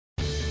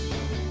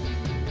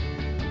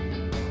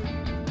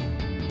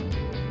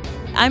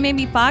I'm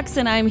Amy Foxx,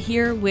 and I'm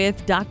here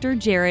with Dr.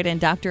 Jared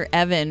and Dr.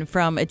 Evan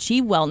from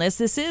Achieve Wellness.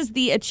 This is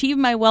the Achieve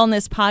My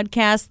Wellness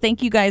podcast.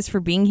 Thank you guys for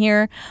being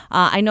here.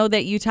 I know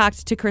that you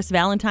talked to Chris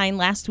Valentine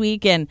last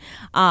week, and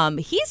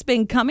he's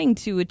been coming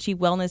to Achieve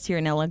Wellness here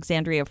in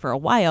Alexandria for a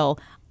while.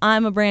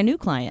 I'm a brand new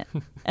client,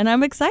 and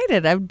I'm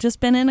excited. I've just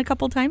been in a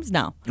couple times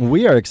now.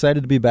 We are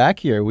excited to be back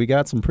here. We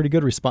got some pretty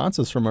good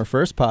responses from our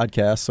first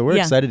podcast, so we're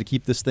excited to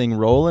keep this thing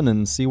rolling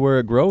and see where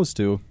it grows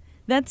to.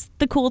 That's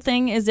the cool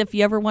thing, is if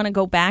you ever want to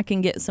go back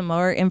and get some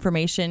more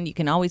information, you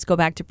can always go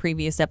back to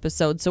previous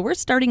episodes. So we're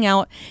starting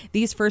out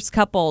these first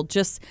couple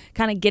just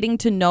kind of getting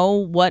to know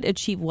what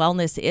Achieve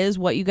Wellness is,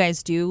 what you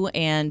guys do.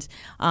 And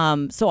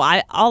so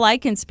all I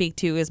can speak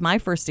to is my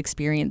first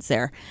experience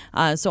there.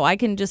 So I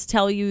can just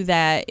tell you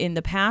that in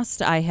the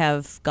past, I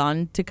have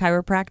gone to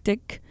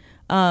chiropractic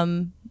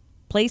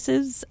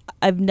places.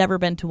 I've never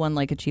been to one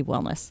like Achieve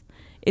Wellness.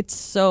 It's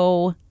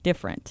so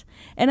different.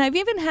 And I've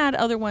even had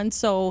other ones.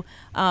 So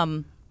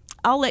I'll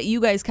let you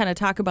guys kind of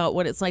talk about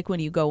what it's like when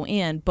you go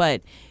in.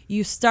 But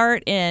you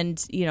start and,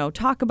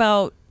 talk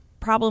about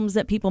problems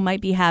that people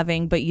might be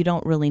having, but you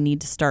don't really need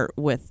to start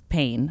with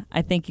pain.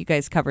 I think you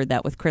guys covered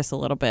that with Chris a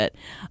little bit.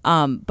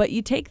 But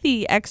you take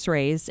the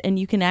x-rays and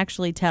you can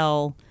actually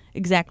tell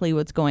exactly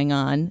what's going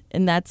on.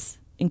 And that's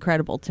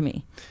incredible to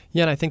me.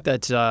 Yeah, and I think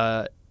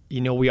that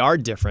we are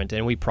different,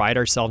 and we pride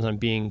ourselves on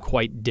being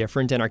quite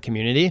different in our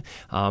community.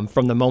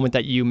 From the moment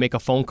that you make a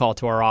phone call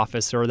to our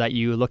office, or that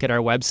you look at our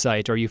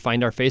website, or you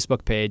find our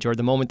Facebook page, or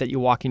the moment that you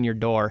walk in your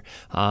door,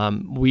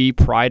 we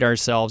pride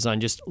ourselves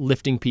on just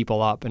lifting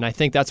people up. And I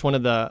think that's one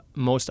of the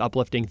most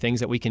uplifting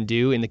things that we can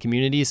do in the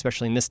community,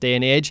 especially in this day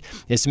and age,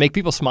 is to make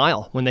people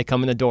smile when they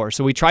come in the door.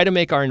 So we try to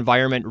make our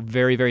environment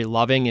very, very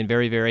loving and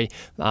very, very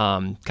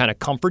kind of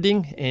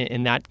comforting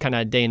in that kind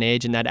of day and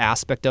age, and that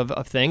aspect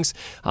of things.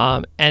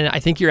 And I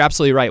think you're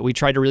absolutely right. We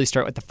try to really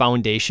start with the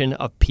foundation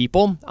of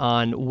people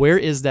on where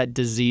is that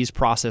disease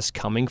process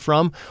coming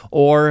from,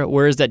 or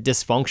where is that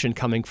dysfunction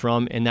coming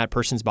from in that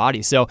person's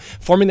body. So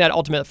forming that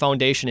ultimate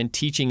foundation and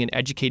teaching and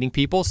educating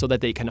people so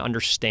that they can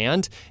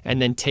understand and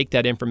then take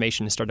that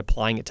information and start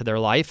applying it to their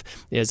life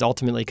is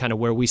ultimately kind of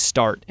where we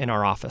start in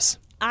our office.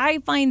 I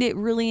find it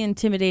really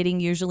intimidating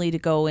usually to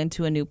go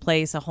into a new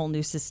place, a whole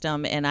new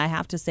system, and I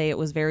have to say it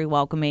was very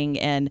welcoming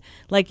and,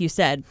 like you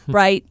said,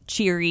 bright,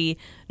 cheery.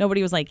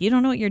 Nobody was like, you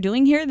don't know what you're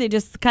doing here? They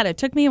just kind of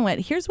took me and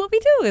went, here's what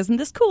we do. Isn't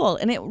this cool?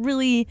 And it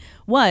really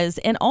was.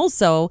 And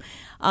also,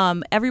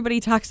 everybody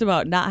talks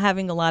about not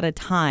having a lot of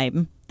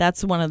time.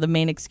 That's one of the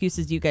main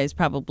excuses you guys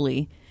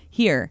probably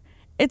hear.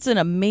 It's an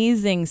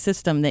amazing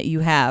system that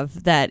you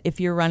have, that if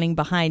you're running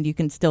behind, you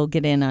can still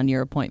get in on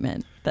your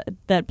appointment.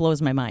 That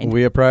blows my mind.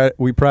 We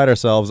pride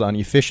ourselves on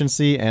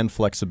efficiency and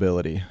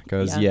flexibility,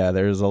 because,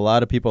 there's a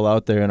lot of people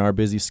out there in our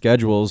busy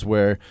schedules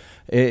where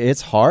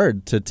it's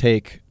hard to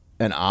take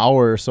an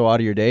hour or so out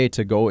of your day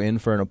to go in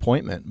for an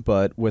appointment.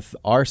 But with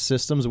our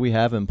systems we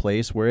have in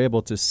place, we're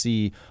able to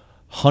see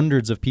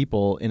hundreds of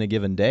people in a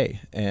given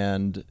day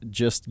and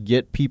just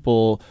get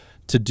people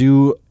to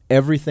do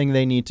everything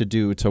they need to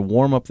do to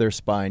warm up their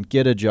spine,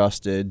 get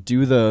adjusted,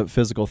 do the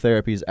physical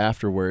therapies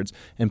afterwards.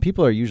 And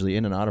people are usually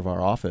in and out of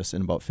our office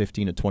in about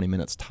 15 to 20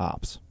 minutes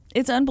tops.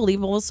 It's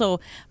unbelievable. So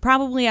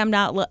probably I'm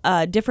not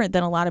different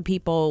than a lot of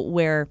people,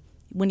 where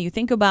when you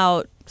think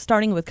about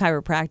starting with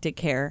chiropractic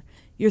care,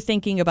 you're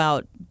thinking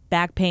about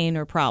back pain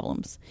or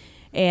problems.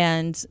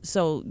 And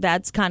so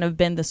that's kind of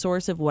been the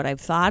source of what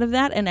I've thought of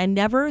that. And I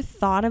never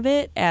thought of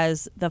it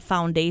as the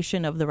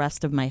foundation of the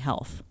rest of my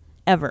health,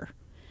 ever.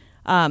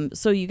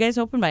 So you guys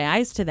opened my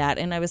eyes to that,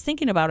 and I was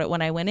thinking about it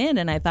when I went in,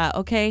 and I thought,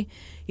 okay,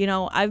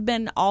 I've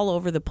been all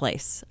over the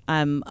place.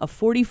 I'm a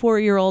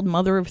 44-year-old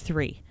mother of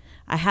 3.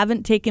 I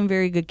haven't taken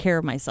very good care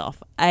of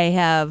myself. I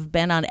have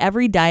been on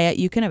every diet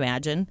you can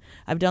imagine.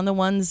 I've done the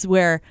ones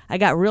where I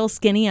got real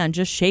skinny on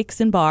just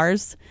shakes and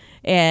bars,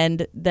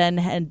 and then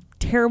had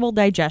terrible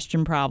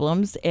digestion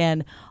problems,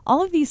 and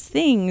all of these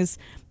things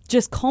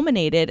just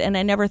culminated. And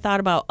I never thought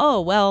about,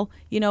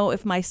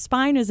 if my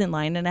spine is in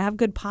line and I have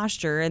good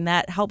posture and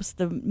that helps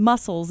the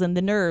muscles and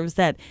the nerves,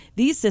 that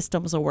these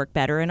systems will work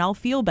better and I'll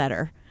feel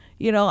better.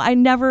 I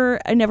never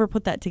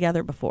put that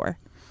together before.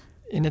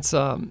 And it's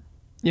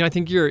I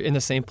think you're in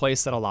the same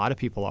place that a lot of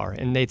people are,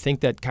 and they think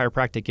that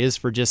chiropractic is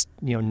for just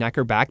neck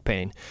or back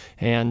pain,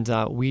 and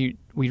we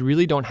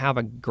really don't have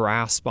a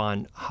grasp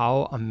on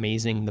how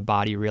amazing the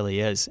body really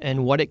is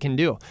and what it can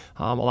do.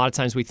 A lot of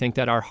times we think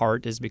that our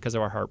heart is because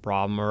of our heart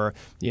problem, or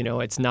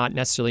it's not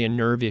necessarily a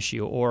nerve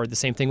issue, or the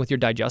same thing with your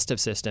digestive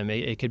system.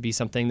 It could be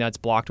something that's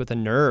blocked with a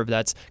nerve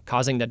that's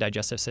causing the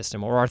digestive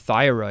system, or our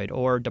thyroid,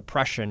 or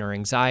depression, or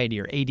anxiety,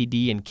 or ADD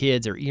in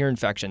kids, or ear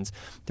infections.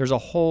 There's a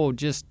whole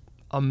just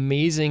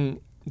amazing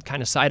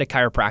kind of side of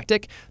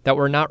chiropractic that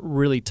we're not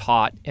really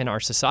taught in our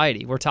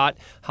society. We're taught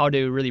how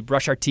to really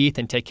brush our teeth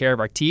and take care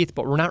of our teeth,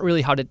 but we're not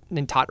really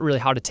taught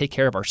how to take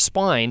care of our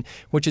spine,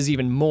 which is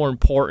even more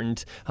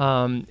important.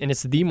 And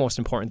it's the most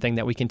important thing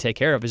that we can take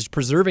care of, is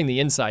preserving the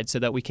inside so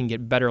that we can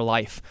get better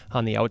life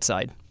on the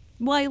outside.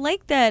 Well, I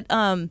like that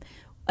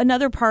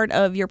another part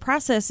of your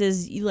process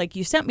is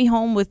you sent me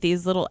home with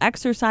these little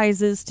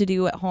exercises to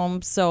do at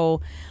home.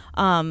 So,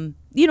 I'm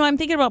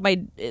thinking about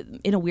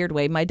in a weird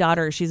way, my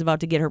daughter, she's about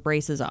to get her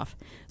braces off.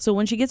 So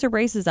when she gets her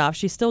braces off,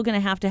 she's still going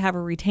to have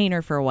a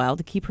retainer for a while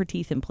to keep her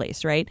teeth in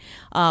place, right?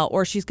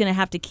 Or she's going to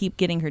have to keep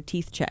getting her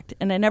teeth checked.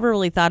 And I never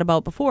really thought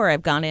about before.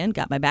 I've gone in,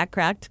 got my back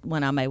cracked,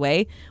 went on my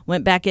way,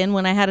 went back in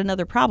when I had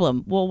another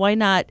problem. Well, why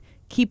not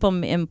keep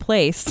them in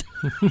place?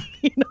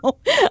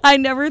 I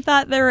never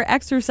thought there were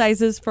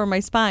exercises for my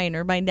spine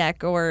or my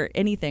neck or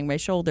anything, my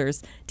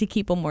shoulders, to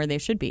keep them where they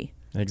should be.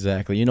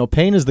 Exactly.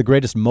 Pain is the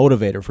greatest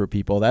motivator for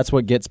people. That's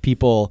what gets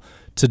people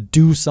to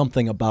do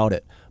something about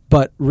it.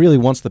 But really,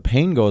 once the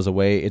pain goes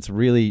away, it's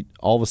really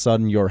all of a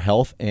sudden your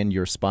health and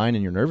your spine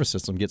and your nervous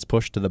system gets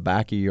pushed to the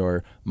back of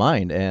your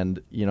mind.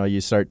 And,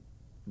 you start...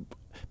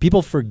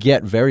 People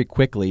forget very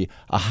quickly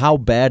how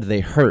bad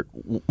they hurt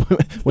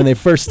when they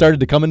first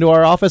started to come into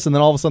our office, and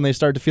then all of a sudden they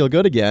start to feel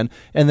good again,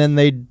 and then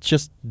they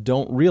just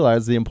don't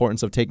realize the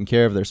importance of taking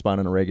care of their spine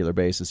on a regular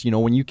basis.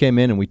 When you came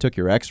in and we took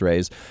your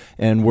x-rays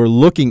and we're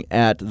looking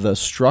at the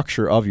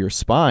structure of your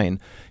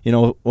spine,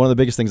 one of the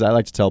biggest things I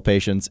like to tell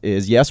patients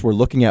is, yes, we're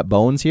looking at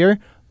bones here,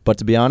 but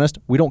to be honest,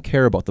 we don't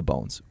care about the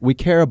bones. We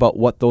care about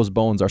what those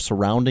bones are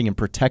surrounding and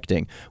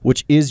protecting,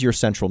 which is your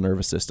central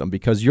nervous system,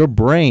 because your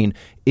brain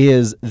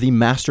is the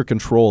master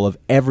control of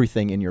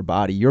everything in your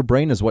body. Your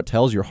brain is what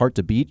tells your heart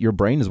to beat. Your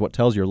brain is what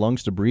tells your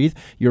lungs to breathe.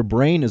 Your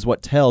brain is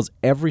what tells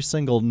every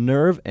single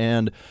nerve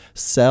and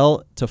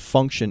cell to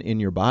function in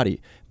your body.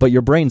 But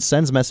your brain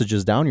sends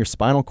messages down your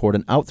spinal cord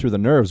and out through the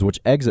nerves, which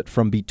exit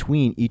from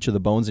between each of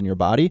the bones in your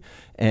body.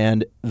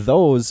 And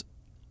those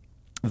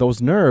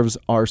nerves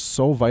are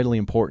so vitally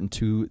important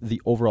to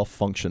the overall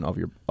function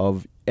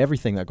of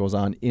everything that goes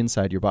on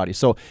inside your body.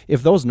 So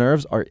if those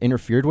nerves are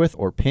interfered with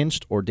or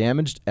pinched or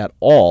damaged at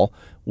all,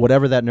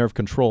 whatever that nerve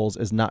controls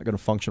is not going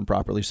to function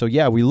properly. So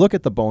yeah, we look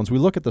at the bones, we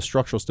look at the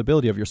structural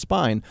stability of your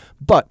spine,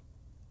 but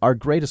our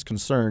greatest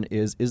concern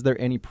is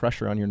there any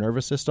pressure on your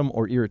nervous system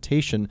or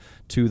irritation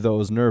to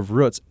those nerve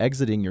roots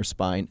exiting your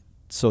spine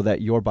so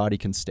that your body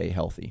can stay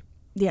healthy?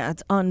 Yeah,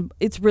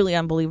 it's really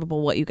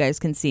unbelievable what you guys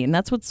can see. And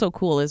that's what's so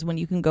cool is when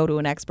you can go to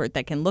an expert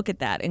that can look at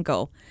that and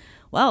go,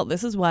 well,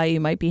 this is why you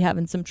might be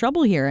having some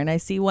trouble here. And I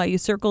see why you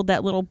circled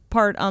that little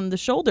part on the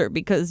shoulder,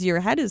 because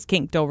your head is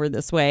kinked over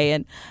this way.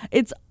 And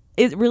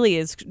it really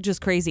is just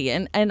crazy.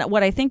 And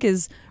what I think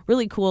is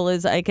really cool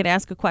is I could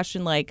ask a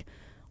question like,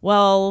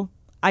 well,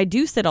 I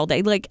do sit all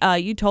day. Like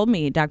you told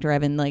me, Dr.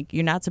 Evan, like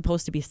you're not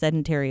supposed to be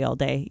sedentary all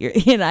day.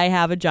 And I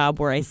have a job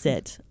where I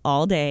sit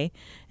all day,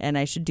 and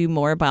I should do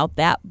more about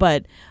that.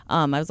 But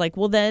I was like,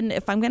 well, then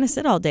if I'm going to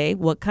sit all day,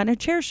 what kind of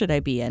chair should I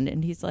be in?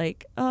 And he's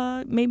like,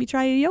 maybe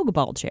try a yoga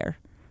ball chair.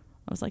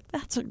 I was like,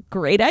 that's a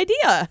great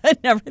idea. I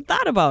never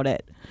thought about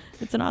it.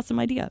 It's an awesome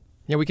idea.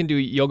 Yeah, we can do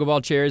yoga ball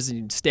chairs,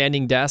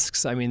 standing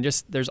desks. I mean,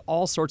 there's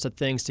all sorts of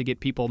things to get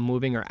people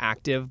moving or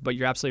active, but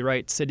you're absolutely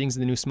right. Sitting's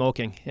the new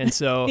smoking. And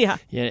so yeah,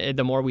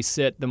 the more we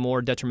sit, the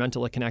more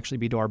detrimental it can actually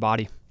be to our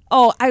body.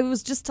 Oh, I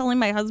was just telling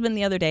my husband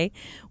the other day,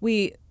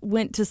 we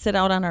went to sit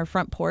out on our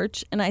front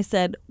porch, and I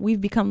said,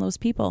 we've become those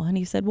people. And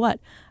he said, what?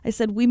 I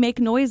said, we make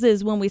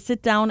noises when we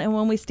sit down and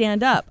when we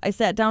stand up. I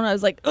sat down and I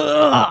was like,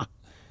 ugh.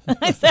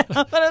 I sat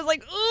up and I was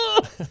like,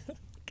 ugh.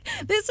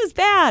 This is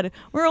bad.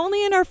 We're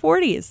only in our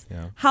 40s.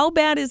 Yeah. How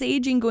bad is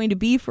aging going to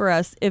be for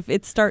us if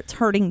it starts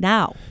hurting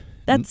now?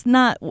 That's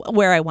not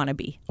where I want to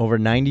be. Over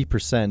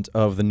 90%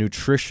 of the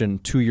nutrition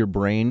to your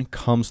brain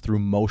comes through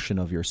motion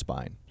of your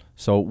spine.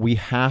 So we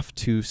have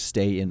to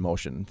stay in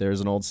motion. There's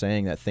an old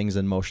saying that things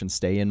in motion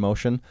stay in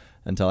motion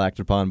until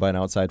acted upon by an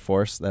outside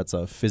force. That's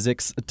a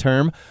physics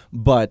term,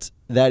 but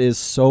that is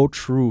so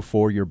true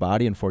for your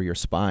body and for your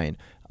spine.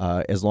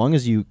 As long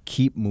as you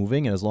keep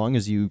moving and as long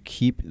as you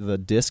keep the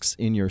discs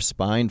in your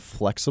spine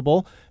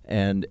flexible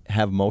and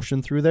have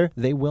motion through there,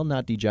 they will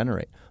not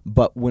degenerate.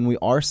 But when we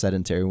are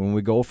sedentary, when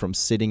we go from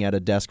sitting at a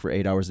desk for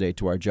 8 hours a day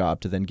to our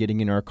job to then getting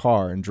in our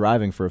car and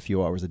driving for a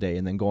few hours a day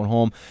and then going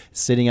home,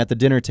 sitting at the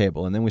dinner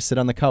table, and then we sit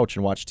on the couch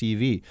and watch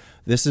TV.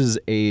 This is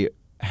a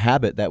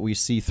habit that we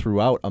see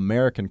throughout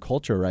American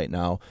culture right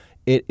now.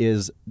 It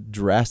is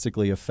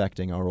drastically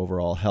affecting our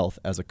overall health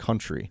as a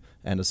country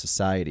and a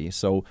society.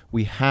 So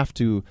we have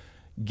to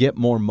get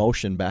more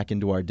motion back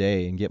into our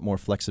day and get more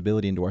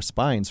flexibility into our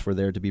spines for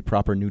there to be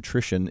proper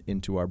nutrition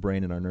into our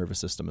brain and our nervous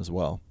system as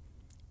well.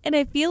 And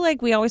I feel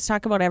like we always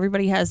talk about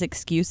everybody has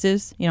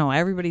excuses. You know,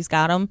 everybody's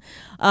got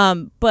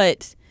them.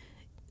 But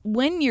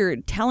when you're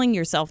telling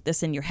yourself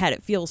this in your head,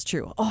 it feels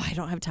true. Oh, I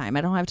don't have time.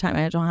 I don't have time.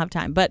 I don't have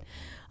time. But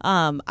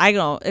I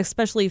know,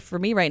 especially for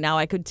me right now,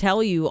 I could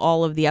tell you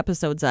all of the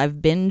episodes I've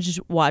binge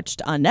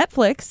watched on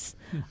Netflix,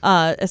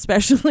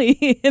 especially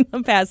in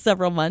the past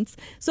several months.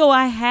 So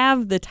I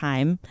have the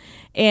time,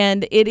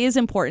 and it is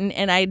important.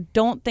 And I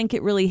don't think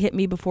it really hit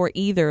me before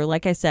either.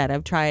 Like I said,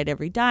 I've tried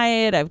every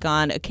diet. I've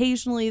gone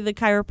occasionally to the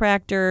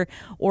chiropractor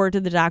or to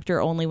the doctor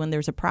only when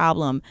there's a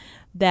problem.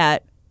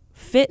 That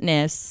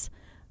fitness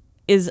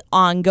is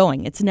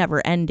ongoing. It's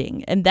never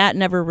ending. And that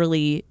never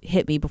really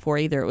hit me before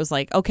either. It was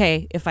like,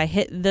 okay, if I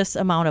hit this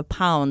amount of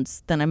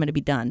pounds, then I'm going to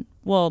be done.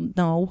 Well,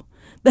 no,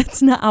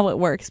 that's not how it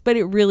works. But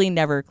it really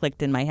never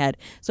clicked in my head.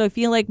 So I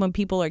feel like when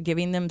people are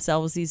giving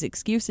themselves these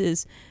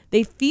excuses,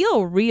 they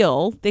feel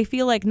real. They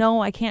feel like,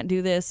 no, I can't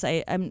do this.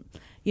 I'm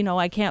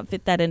I can't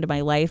fit that into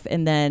my life.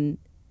 And then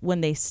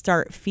when they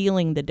start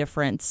feeling the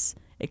difference,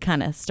 it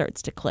kind of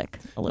starts to click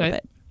a little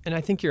bit. And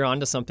I think you're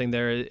onto something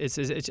there. It's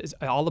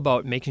all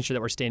about making sure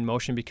that we're staying in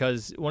motion,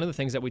 because one of the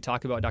things that we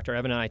talk about, Dr.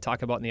 Evan and I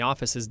talk about in the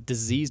office, is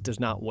disease does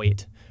not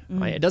wait.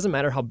 Right? It doesn't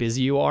matter how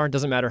busy you are. It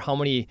doesn't matter how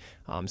many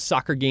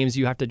soccer games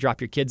you have to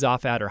drop your kids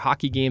off at, or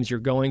hockey games you're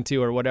going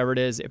to, or whatever it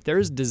is. If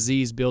there's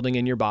disease building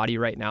in your body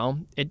right now,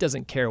 it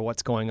doesn't care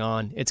what's going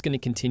on. It's going to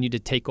continue to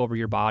take over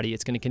your body.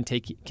 It's going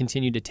to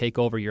continue to take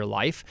over your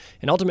life.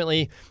 And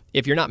ultimately,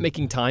 if you're not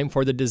making time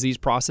for the disease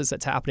process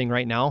that's happening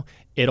right now,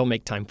 it'll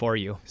make time for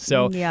you.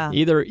 So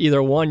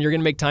either one, you're going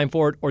to make time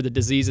for it, or the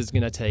disease is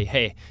going to say,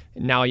 hey,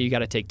 now you got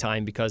to take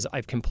time because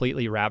I've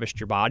completely ravished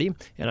your body.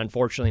 And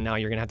unfortunately, now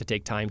you're going to have to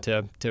take time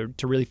to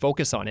really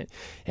focus on it.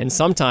 And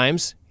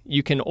sometimes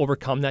you can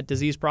overcome that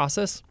disease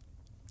process.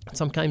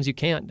 Sometimes you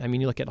can't. I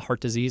mean, you look at heart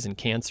disease and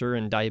cancer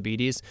and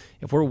diabetes.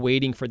 If we're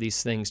waiting for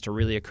these things to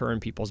really occur in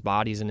people's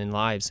bodies and in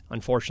lives,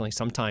 unfortunately,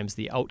 sometimes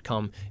the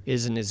outcome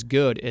isn't as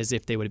good as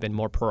if they would have been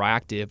more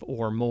proactive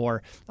or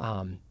more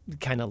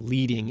kind of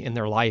leading in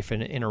their life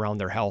and around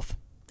their health.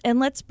 And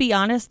let's be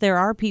honest, there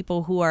are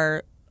people who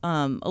are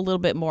a little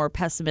bit more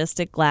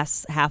pessimistic,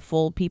 glass half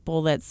full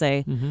people that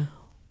say,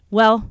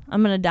 well,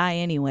 I'm going to die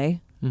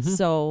anyway,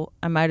 so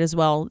I might as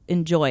well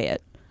enjoy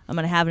it. I'm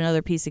going to have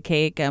another piece of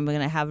cake. I'm going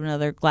to have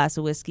another glass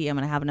of whiskey. I'm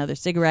going to have another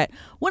cigarette,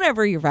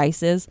 whatever your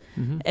vice is.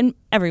 And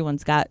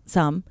everyone's got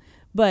some.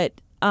 But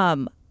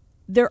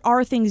there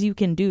are things you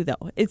can do,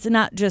 though. It's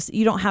not just,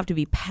 you don't have to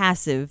be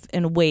passive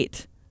and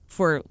wait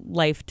for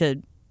life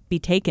to be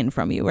taken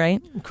from you,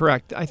 right?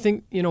 Correct. I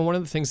think, one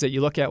of the things that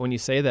you look at when you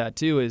say that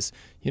too is,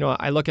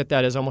 I look at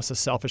that as almost a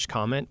selfish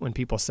comment when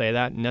people say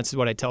that. And that's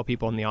what I tell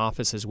people in the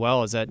office as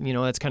well, is that,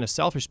 that's kind of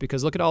selfish,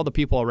 because look at all the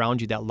people around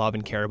you that love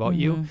and care about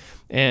you.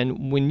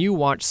 And when you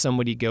watch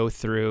somebody go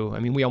through, I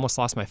mean, we almost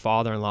lost my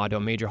father-in-law to a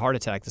major heart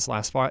attack this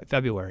last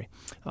February.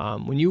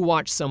 When you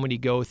watch somebody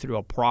go through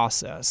a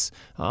process,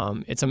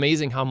 it's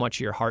amazing how much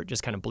your heart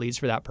just kind of bleeds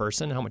for that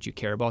person, how much you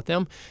care about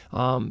them.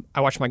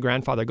 I watched my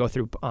grandfather go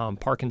through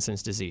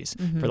Parkinson's disease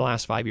for the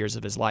last 5 years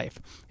of his life,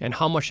 and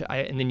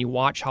and then you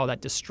watch how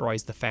that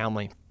destroys the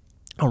family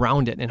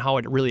around it and how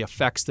it really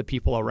affects the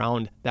people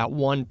around that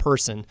one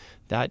person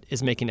that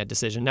is making that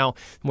decision. Now,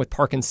 with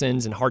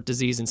Parkinson's and heart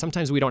disease, and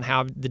sometimes we don't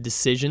have the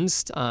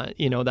decisions,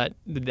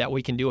 that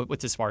we can do it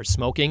with as far as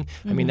smoking.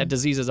 I mean, that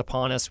disease is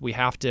upon us. We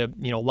have to,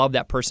 love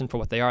that person for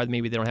what they are.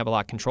 Maybe they don't have a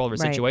lot of control over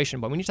the situation.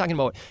 But when you're talking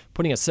about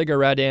putting a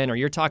cigarette in, or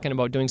you're talking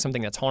about doing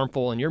something that's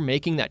harmful, and you're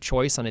making that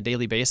choice on a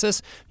daily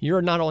basis,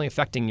 you're not only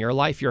affecting your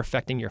life, you're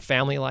affecting your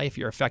family life,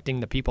 you're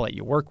affecting the people that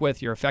you work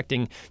with, you're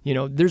affecting,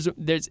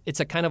 it's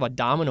a kind of a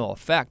domino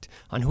effect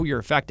on who you're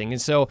affecting. And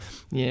so,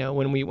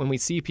 when we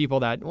see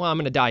people that, well,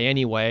 I'm going to die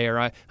anyway, or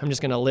I'm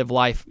just going to live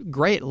life.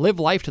 Great, live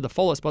life to the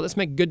fullest, but let's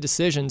make good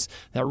decisions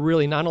that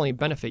really not only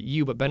benefit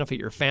you, but benefit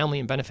your family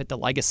and benefit the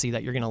legacy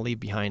that you're going to leave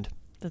behind.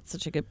 That's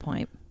such a good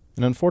point.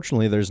 And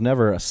unfortunately, there's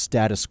never a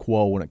status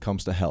quo when it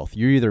comes to health.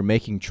 You're either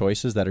making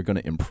choices that are going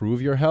to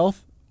improve your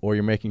health, or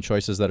you're making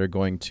choices that are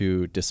going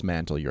to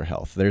dismantle your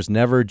health. There's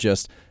never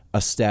just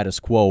a status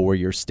quo where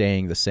you're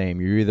staying the same.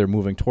 You're either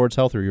moving towards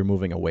health or you're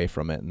moving away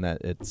from it,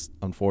 and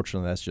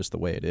unfortunately, that's just the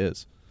way it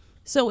is.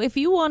 So if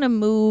you want to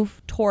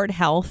move toward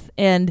health,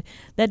 and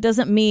that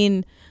doesn't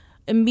mean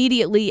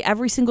immediately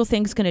every single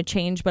thing's going to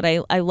change, but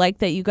I like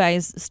that you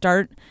guys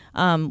start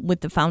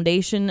with the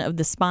foundation of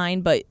the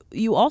spine, but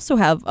you also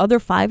have other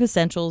 5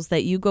 essentials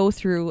that you go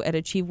through at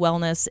Achieve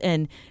Wellness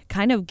and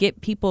kind of get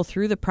people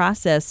through the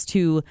process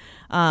to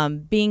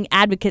being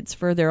advocates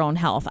for their own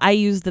health. I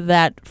used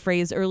that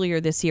phrase earlier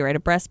this year. I had a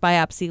breast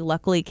biopsy.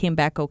 Luckily, it came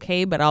back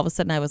okay, but all of a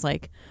sudden I was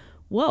like,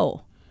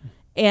 whoa.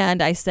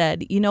 And I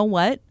said, you know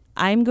what?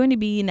 I'm going to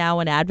be now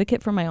an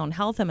advocate for my own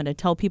health. I'm going to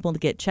tell people to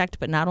get checked,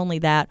 but not only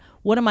that,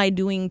 what am I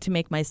doing to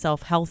make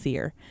myself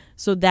healthier?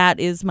 So that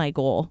is my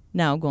goal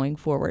now going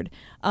forward.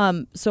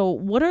 So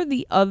what are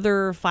the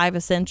other 5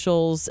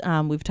 essentials?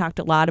 We've talked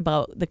a lot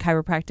about the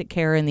chiropractic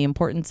care and the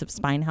importance of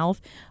spine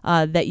health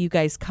that you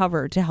guys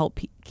cover to help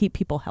keep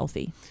people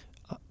healthy.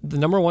 The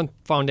number one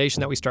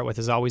foundation that we start with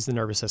is always the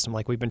nervous system,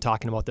 like we've been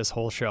talking about this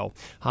whole show.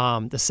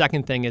 The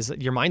second thing is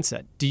your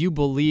mindset. Do you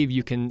believe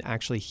you can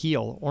actually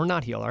heal or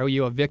not heal? Are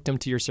you a victim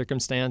to your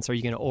circumstance? Are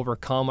you going to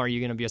overcome? Are you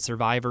going to be a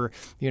survivor?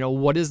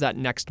 What is that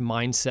next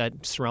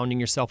mindset, surrounding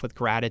yourself with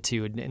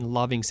gratitude and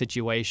loving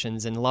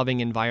situations and loving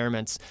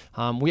environments?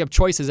 We have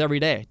choices every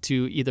day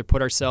to either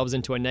put ourselves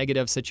into a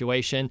negative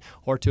situation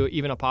or to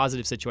even a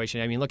positive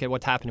situation. I mean, look at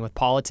what's happening with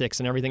politics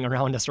and everything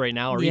around us right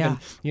now, or even,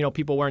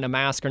 people wearing a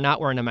mask or not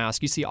wearing a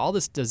mask. You see see all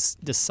this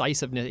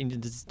decisiveness,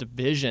 this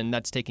division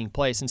that's taking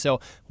place. And so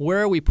where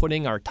are we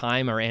putting our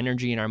time, our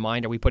energy, and our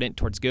mind? Are we putting it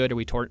towards good? Are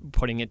we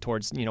putting it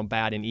towards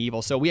bad and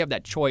evil? So we have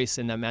that choice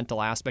in the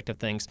mental aspect of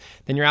things.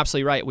 Then you're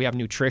absolutely right. We have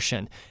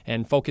nutrition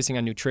and focusing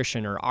on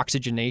nutrition or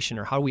oxygenation,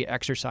 or how do we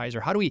exercise,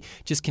 or how do we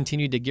just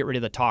continue to get rid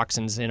of the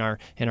toxins in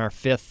our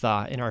fifth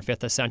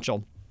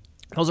essential.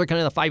 Those are kind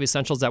of the 5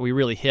 essentials that we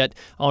really hit.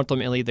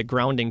 Ultimately, the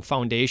grounding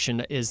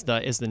foundation is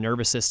the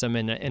nervous system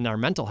and our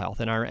mental health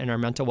and our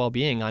mental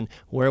well-being, on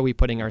where are we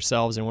putting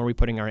ourselves and where are we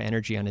putting our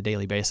energy on a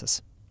daily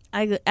basis.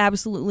 I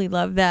absolutely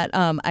love that.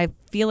 I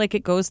feel like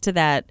it goes to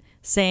that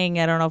saying,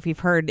 I don't know if you've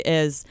heard,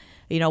 is,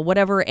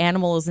 whatever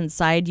animal is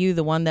inside you,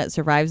 the one that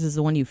survives is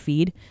the one you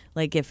feed.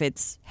 Like if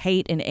it's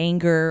hate and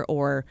anger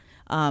or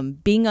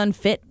being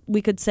unfit,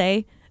 we could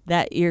say,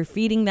 that you're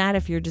feeding that.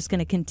 If you're just going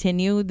to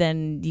continue,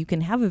 then you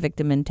can have a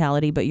victim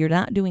mentality, but you're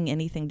not doing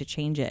anything to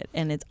change it.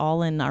 And it's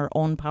all in our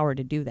own power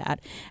to do that.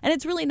 And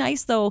it's really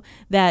nice, though,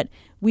 that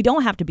we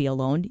don't have to be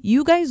alone.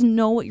 You guys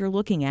know what you're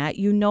looking at.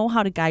 You know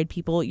how to guide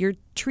people. You're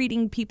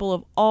treating people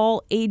of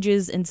all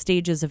ages and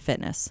stages of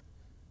fitness.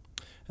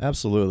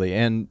 Absolutely.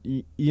 And,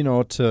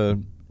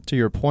 to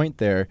your point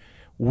there,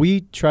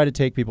 we try to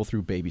take people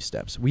through baby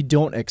steps. We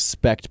don't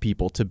expect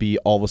people to be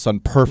all of a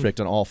sudden perfect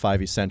on all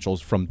 5 essentials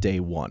from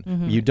day one.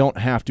 Mm-hmm. You don't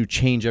have to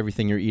change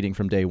everything you're eating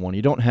from day one.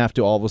 You don't have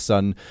to all of a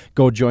sudden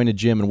go join a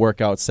gym and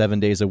work out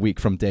 7 days a week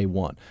from day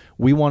one.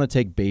 We want to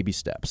take baby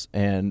steps,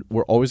 and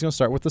we're always going to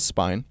start with the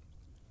spine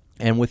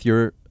and with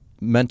your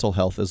mental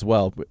health as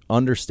well,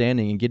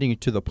 understanding and getting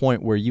to the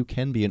point where you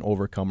can be an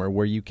overcomer,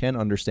 where you can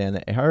understand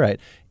that, all right,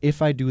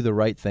 if I do the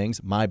right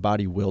things, my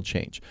body will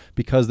change.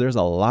 Because there's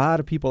a lot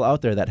of people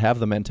out there that have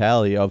the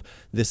mentality of,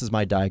 this is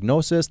my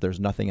diagnosis,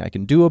 there's nothing I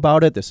can do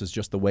about it, this is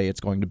just the way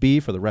it's going to be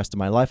for the rest of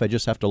my life, I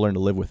just have to learn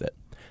to live with it.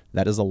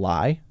 That is a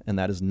lie, and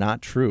that is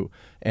not true.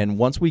 And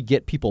once we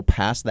get people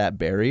past that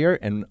barrier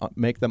and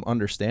make them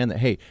understand that,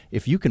 hey,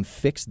 if you can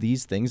fix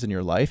these things in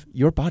your life,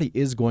 your body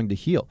is going to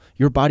heal.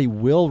 Your body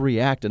will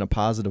react in a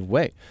positive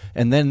way.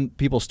 And then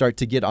people start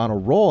to get on a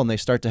roll and they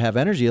start to have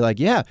energy like,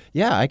 yeah,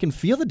 I can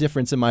feel the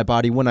difference in my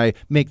body when I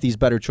make these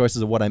better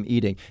choices of what I'm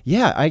eating.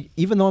 Yeah,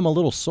 even though I'm a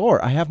little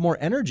sore, I have more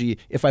energy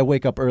if I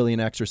wake up early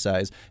and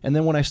exercise. And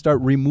then when I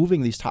start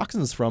removing these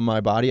toxins from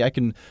my body, I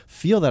can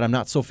feel that I'm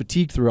not so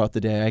fatigued throughout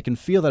the day. I can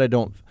feel that I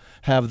don't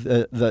have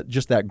the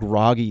just that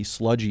groggy,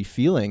 sludgy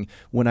feeling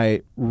when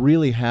I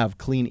really have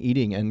clean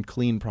eating and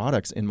clean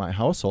products in my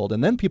household.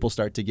 And then people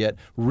start to get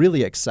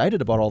really excited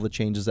about all the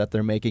changes that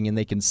they're making, and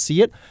they can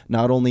see it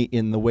not only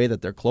in the way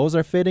that their clothes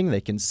are fitting,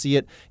 they can see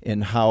it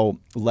in how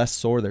less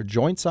sore their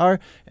joints are,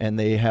 and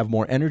they have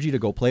more energy to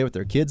go play with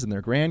their kids and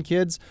their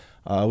grandkids.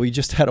 We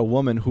just had a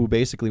woman who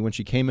basically, when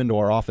she came into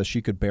our office,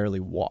 she could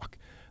barely walk.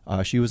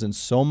 She was in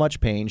so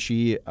much pain.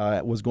 She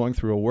was going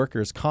through a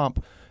workers'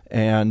 comp,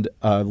 and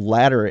a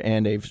ladder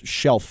and a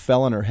shelf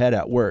fell on her head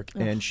at work.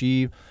 Ugh. And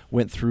she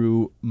went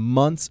through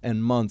months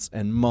and months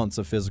and months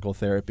of physical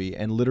therapy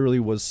and literally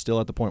was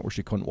still at the point where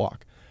she couldn't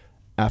walk.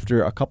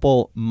 After a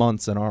couple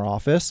months in our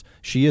office,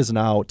 she is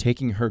now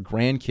taking her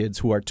grandkids,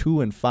 who are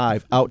 2 and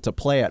 5, out to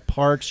play at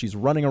parks. She's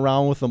running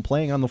around with them,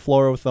 playing on the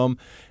floor with them,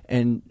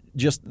 and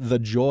just the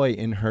joy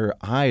in her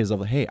eyes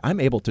of, hey,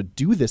 I'm able to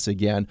do this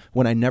again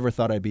when I never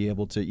thought I'd be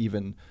able to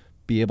even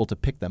be able to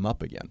pick them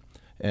up again.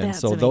 And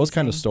That's so amazing. Those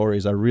kind of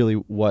stories are really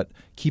what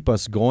keep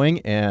us going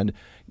and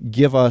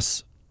give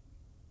us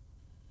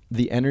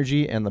the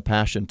energy and the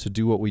passion to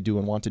do what we do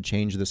and want to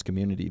change this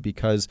community,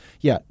 because,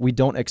 we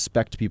don't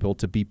expect people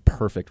to be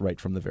perfect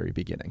right from the very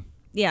beginning.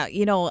 Yeah,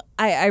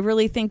 I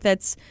really think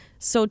that's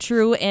so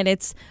true. And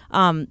it's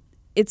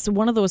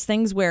one of those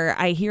things where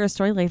I hear a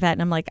story like that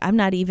and I'm like, I'm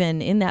not even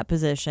in that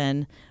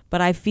position, but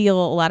I feel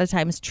a lot of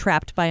times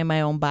trapped by my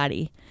own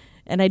body.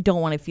 And I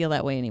don't want to feel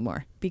that way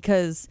anymore,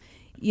 because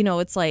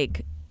it's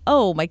like,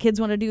 oh, my kids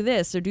want to do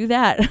this or do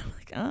that. I'm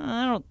like,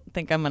 I don't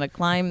think I'm going to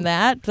climb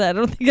that. I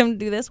don't think I'm going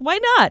to do this. Why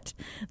not?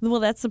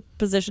 Well, that's the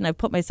position I've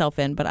put myself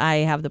in, but I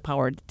have the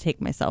power to take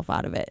myself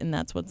out of it. And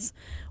that's what's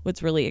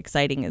really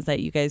exciting, is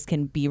that you guys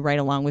can be right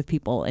along with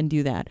people and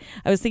do that.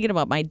 I was thinking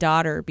about my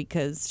daughter,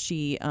 because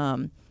she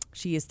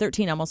is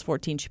 13, almost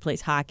 14. She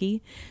plays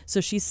hockey.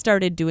 So she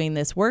started doing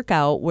this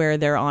workout where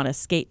they're on a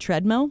skate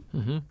treadmill.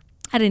 Mm-hmm.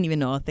 I didn't even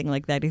know a thing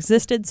like that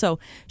existed. So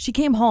she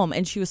came home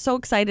and she was so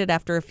excited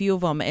after a few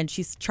of them, and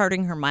she's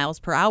charting her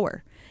miles per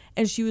hour.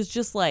 And she was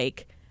just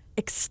like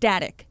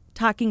ecstatic,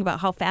 talking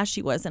about how fast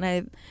she was. And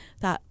I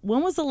thought,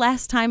 when was the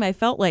last time I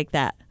felt like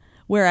that,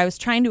 where I was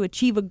trying to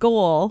achieve a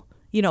goal,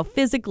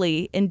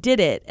 physically, and did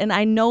it? And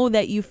I know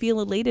that you feel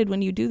elated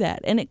when you do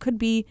that. And it could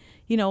be,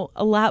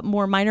 a lot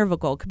more minor of a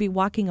goal. It could be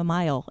walking a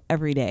mile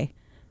every day.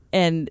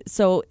 And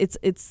so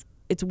it's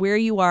where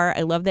you are.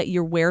 I love that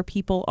you're where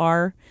people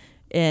are,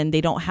 and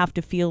they don't have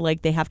to feel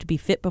like they have to be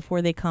fit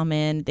before they come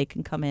in. They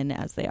can come in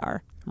as they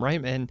are.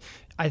 Right. And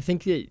I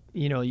think that,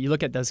 you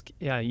look at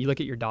you look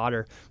at your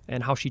daughter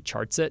and how she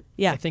charts it.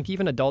 Yeah. I think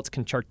even adults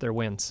can chart their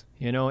wins.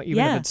 Even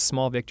if it's a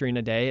small victory in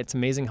a day, it's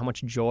amazing how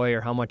much joy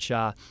or how much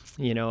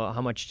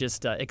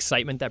just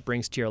excitement that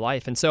brings to your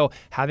life. And so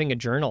having a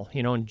journal,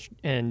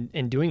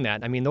 and doing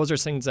that, I mean, those are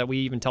things that we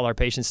even tell our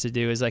patients to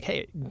do is like,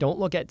 hey, don't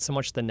look at so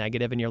much the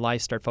negative in your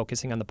life. Start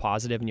focusing on the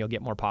positive and you'll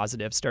get more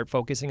positive. Start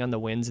focusing on the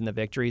wins and the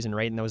victories and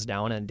writing those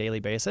down on a daily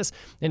basis.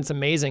 And it's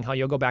amazing how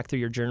you'll go back through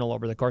your journal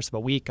over the course of a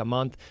week, a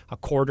month, a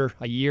quarter,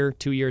 a year,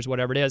 2 years,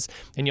 whatever it is,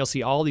 and you'll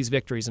see all these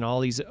victories and all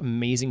these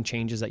amazing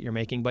changes that you're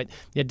making. But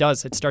it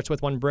starts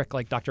with one brick,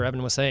 like Dr.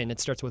 Evan was saying. It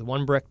starts with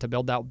one brick to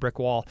build that brick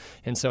wall.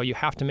 And so you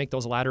have to make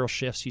those lateral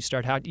shifts. You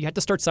have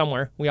to start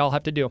somewhere. We all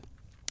have to do.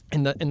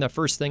 And the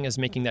first thing is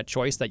making that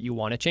choice that you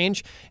want to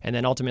change, and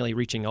then ultimately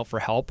reaching out for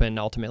help and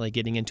ultimately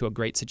getting into a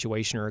great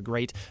situation or a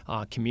great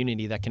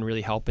community that can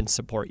really help and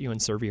support you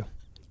and serve you.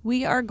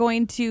 We are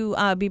going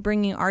to be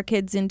bringing our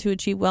kids into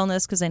Achieve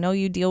Wellness because I know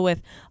you deal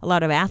with a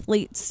lot of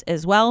athletes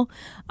as well.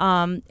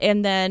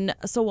 And then,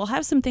 so we'll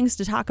have some things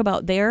to talk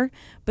about there.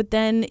 But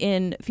then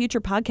in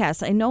future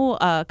podcasts, I know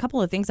a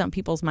couple of things on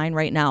people's mind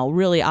right now,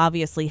 really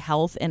obviously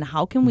health and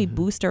how can we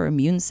boost our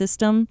immune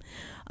system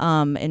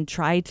and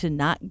try to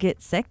not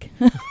get sick.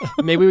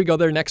 Maybe we go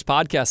there next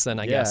podcast then,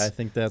 I guess. Yeah, I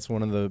think that's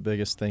one of the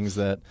biggest things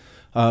that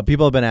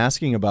people have been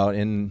asking about.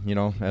 And,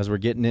 as we're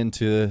getting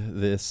into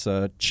this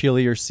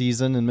chillier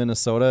season in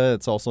Minnesota,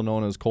 it's also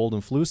known as cold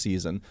and flu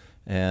season.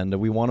 And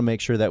we want to make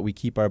sure that we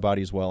keep our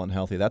bodies well and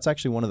healthy. That's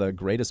actually one of the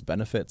greatest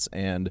benefits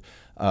and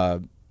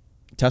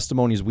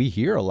testimonies we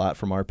hear a lot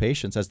from our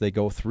patients as they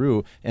go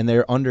through and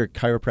they're under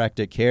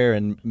chiropractic care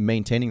and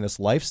maintaining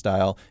this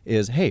lifestyle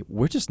is, hey,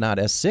 we're just not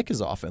as sick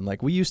as often.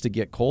 Like we used to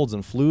get colds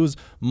and flus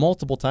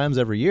multiple times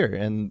every year.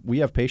 And we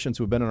have patients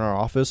who have been in our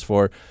office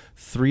for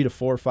 3 to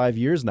 4 or 5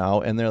 years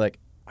now. And they're like,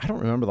 I don't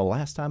remember the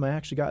last time I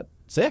actually got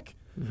sick.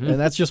 Mm-hmm. And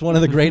that's just one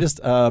of the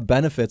greatest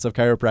benefits of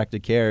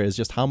chiropractic care is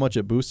just how much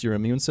it boosts your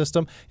immune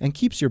system and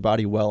keeps your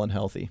body well and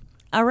healthy.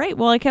 All right.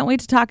 Well, I can't wait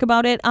to talk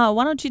about it.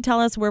 Why don't you tell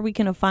us where we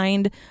can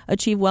find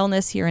Achieve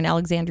Wellness here in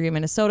Alexandria,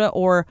 Minnesota,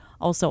 or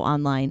also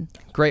online?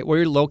 Great.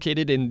 We're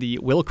located in the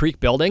Willow Creek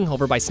building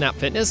over by Snap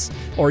Fitness,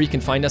 or you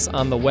can find us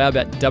on the web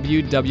at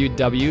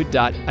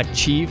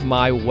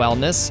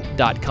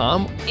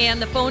www.achievemywellness.com.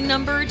 And the phone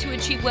number to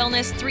Achieve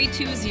Wellness,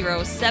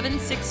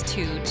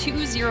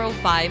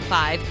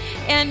 320-762-2055.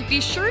 And be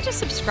sure to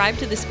subscribe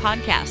to this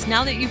podcast.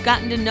 Now that you've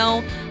gotten to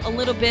know a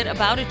little bit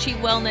about Achieve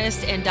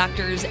Wellness and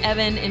Doctors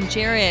Evan and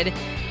Jared,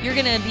 you're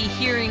going to be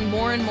hearing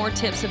more and more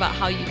tips about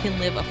how you can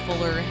live a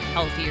fuller,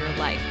 healthier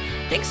life.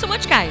 Thanks so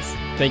much, guys.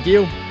 Thank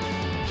you.